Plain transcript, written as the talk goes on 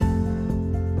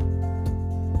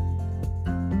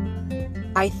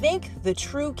I think the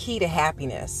true key to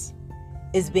happiness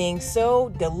is being so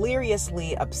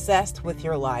deliriously obsessed with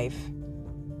your life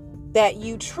that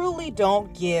you truly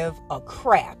don't give a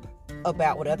crap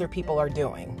about what other people are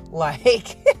doing.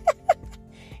 Like,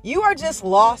 you are just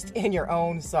lost in your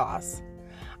own sauce.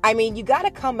 I mean, you got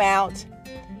to come out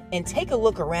and take a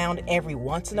look around every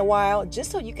once in a while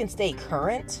just so you can stay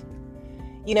current,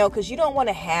 because you don't want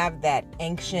to have that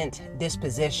ancient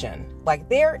disposition. Like,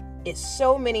 there is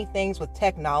so many things with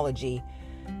technology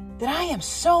that I am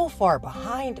so far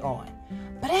behind on.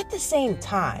 But at the same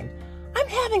time, I'm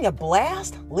having a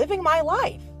blast living my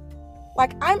life.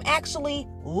 Like, I'm actually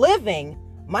living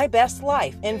my best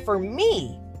life. And for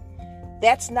me,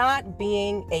 that's not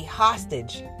being a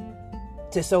hostage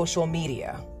to social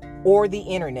media or the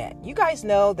internet. You guys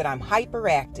know that I'm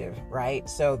hyperactive, right?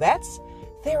 So that's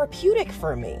therapeutic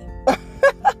for me.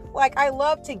 Like, I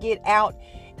love to get out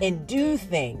and do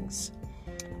things.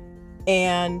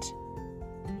 And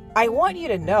I want you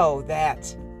to know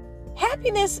that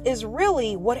happiness is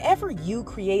really whatever you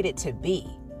create it to be.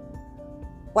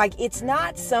 Like, it's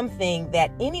not something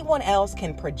that anyone else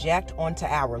can project onto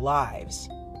our lives.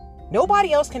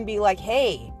 Nobody else can be like,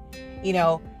 hey,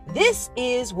 this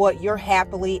is what your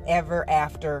happily ever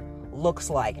after looks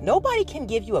like. Nobody can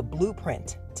give you a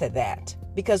blueprint to that,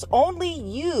 because only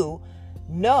you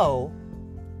know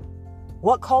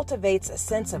what cultivates a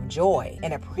sense of joy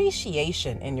and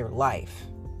appreciation in your life.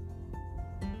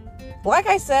 Like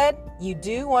I said, you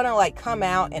do want to come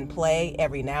out and play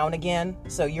every now and again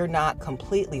so you're not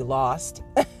completely lost.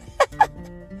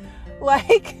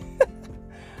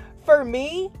 For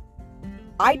me,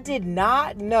 I did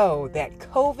not know that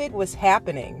COVID was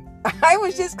happening. I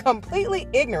was just completely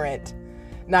ignorant,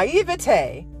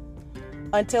 naivete,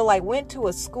 until I went to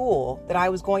a school that I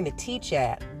was going to teach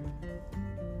at.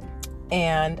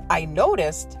 And I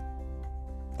noticed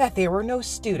that there were no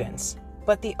students,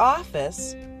 but the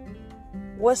office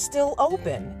was still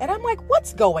open. And I'm like,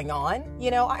 what's going on?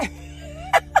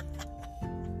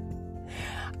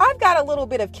 I've got a little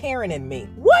bit of Karen in me.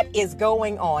 What is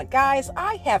going on? Guys,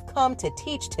 I have come to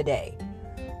teach today.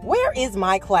 Where is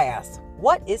my class?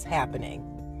 What is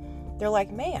happening? They're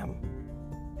like, ma'am,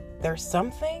 there's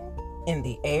something in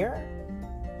the air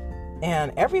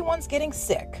and everyone's getting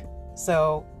sick.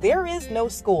 So there is no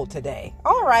school today.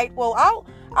 All right, well,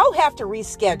 I'll have to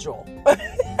reschedule.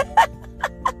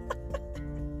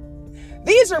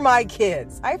 These are my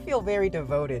kids. I feel very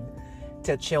devoted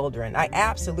to children. I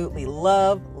absolutely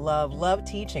love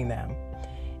teaching them.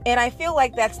 And I feel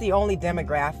like that's the only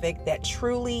demographic that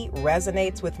truly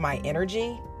resonates with my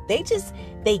energy.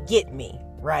 They get me,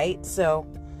 right? So,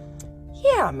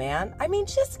 yeah, man. I mean,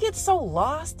 just get so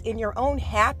lost in your own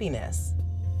happiness.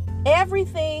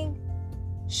 Everything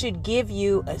should give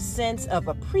you a sense of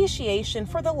appreciation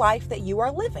for the life that you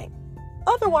are living.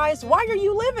 Otherwise, why are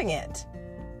you living it?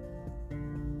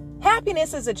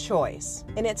 Happiness is a choice,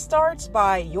 and it starts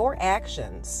by your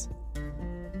actions.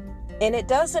 And it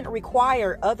doesn't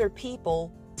require other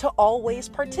people to always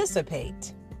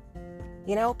participate.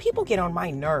 People get on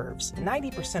my nerves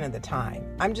 90% of the time.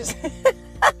 I'm just...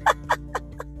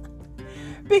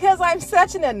 because I'm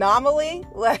such an anomaly.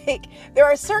 There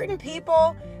are certain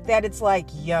people that it's like,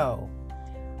 yo,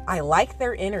 I like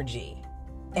their energy.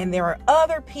 And there are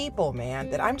other people, man,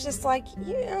 that I'm just like,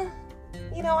 yeah,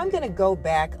 I'm going to go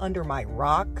back under my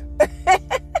rock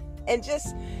and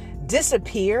just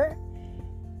disappear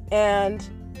and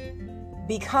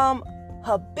become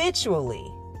habitually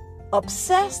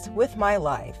obsessed with my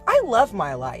life. I love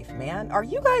my life, man. Are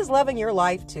you guys loving your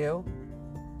life too?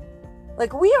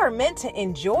 We are meant to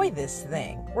enjoy this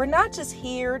thing. We're not just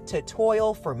here to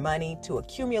toil for money, to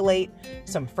accumulate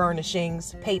some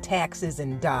furnishings, pay taxes,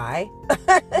 and die.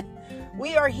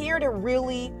 We are here to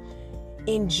really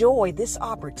enjoy this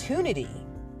opportunity.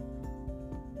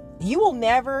 You will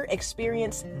never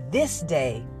experience this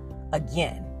day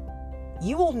again.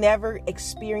 You will never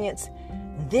experience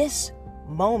this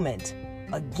moment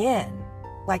again.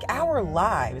 Our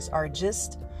lives are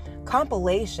just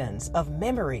compilations of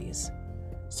memories.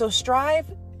 So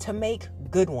strive to make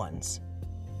good ones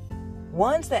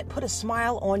that put a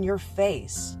smile on your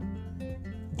face.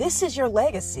 This is your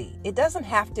legacy. It doesn't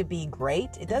have to be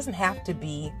great. It doesn't have to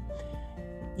be,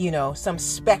 some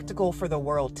spectacle for the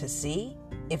world to see.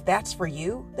 If that's for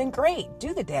you, then great,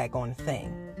 do the daggone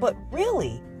thing. But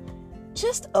really,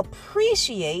 just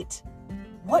appreciate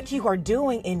what you are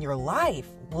doing in your life.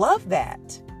 Love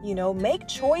that. Make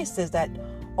choices that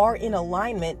are in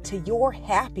alignment to your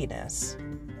happiness.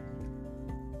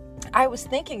 I was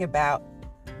thinking about,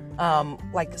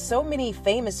 so many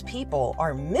famous people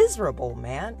are miserable,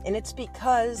 man. And it's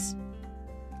because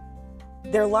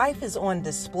Their life is on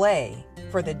display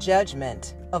for the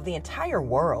judgment of the entire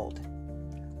world.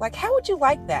 Like, how would you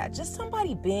like that? Just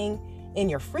somebody being in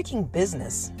your freaking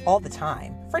business all the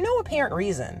time for no apparent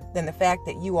reason than the fact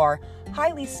that you are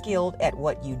highly skilled at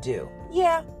what you do.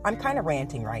 Yeah, I'm kind of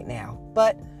ranting right now,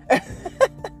 but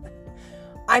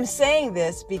I'm saying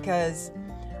this because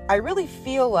I really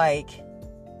feel like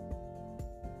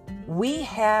we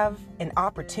have an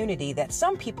opportunity that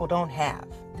some people don't have.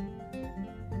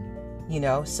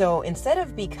 So instead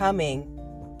of becoming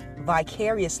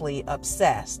vicariously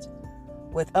obsessed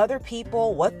with other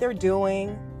people, what they're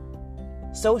doing,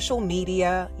 social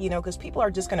media, because people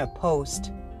are just going to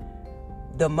post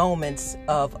the moments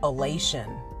of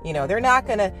elation. They're not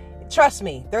going to, trust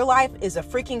me, their life is a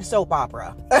freaking soap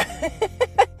opera.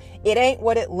 It ain't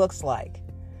what it looks like.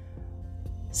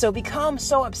 So become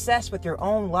so obsessed with your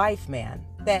own life, man,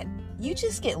 that you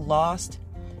just get lost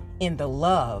in the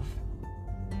love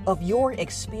of your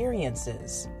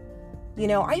experiences.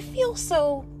 I feel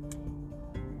so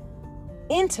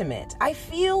intimate. I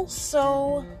feel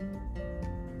so...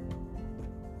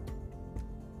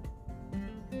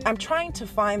 I'm trying to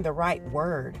find the right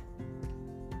word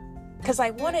because I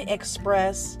want to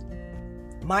express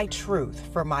my truth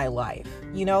for my life,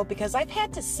 because I've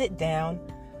had to sit down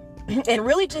and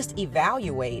really just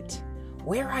evaluate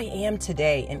where I am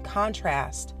today in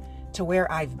contrast to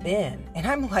where I've been. And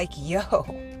I'm like, yo,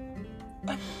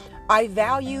 I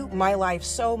value my life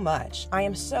so much. I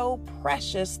am so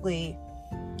preciously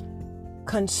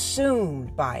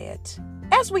consumed by it,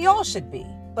 as we all should be.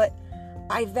 But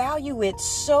I value it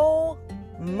so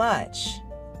much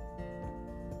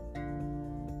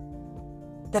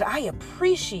that I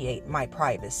appreciate my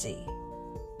privacy.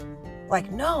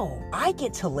 Like, no, I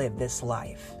get to live this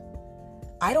life.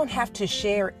 I don't have to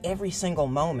share every single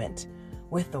moment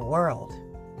with the world.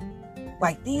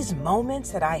 Like these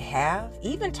moments that I have,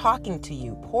 even talking to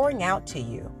you, pouring out to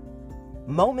you,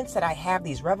 moments that I have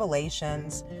these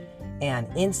revelations and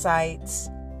insights,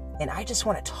 and I just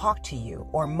want to talk to you,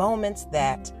 or moments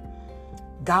that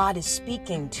God is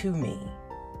speaking to me,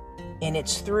 and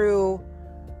it's through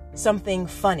something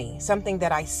funny, something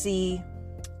that I see,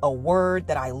 a word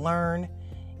that I learn.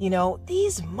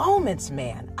 These moments,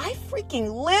 man, I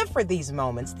freaking live for these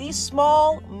moments. These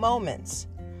small moments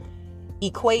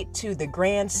equate to the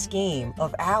grand scheme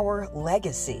of our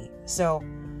legacy. So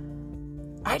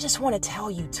I just want to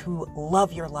tell you to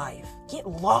love your life. Get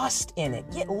lost in it.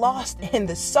 Get lost in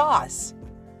the sauce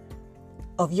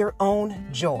of your own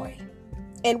joy.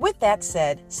 And with that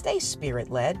said, stay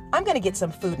spirit-led. I'm going to get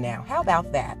some food now. How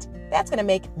about that? That's going to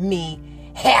make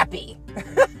me happy.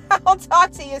 I'll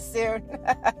talk to you soon.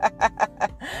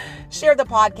 Share the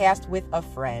podcast with a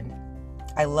friend.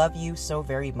 I love you so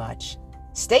very much.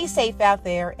 Stay safe out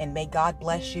there, and may God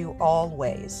bless you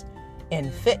always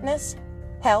in fitness,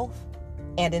 health,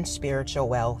 and in spiritual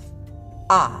wealth.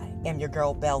 I am your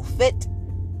girl, Belle Fit,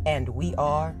 and we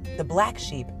are the Black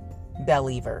Sheep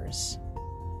Believers.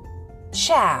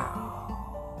 Ciao.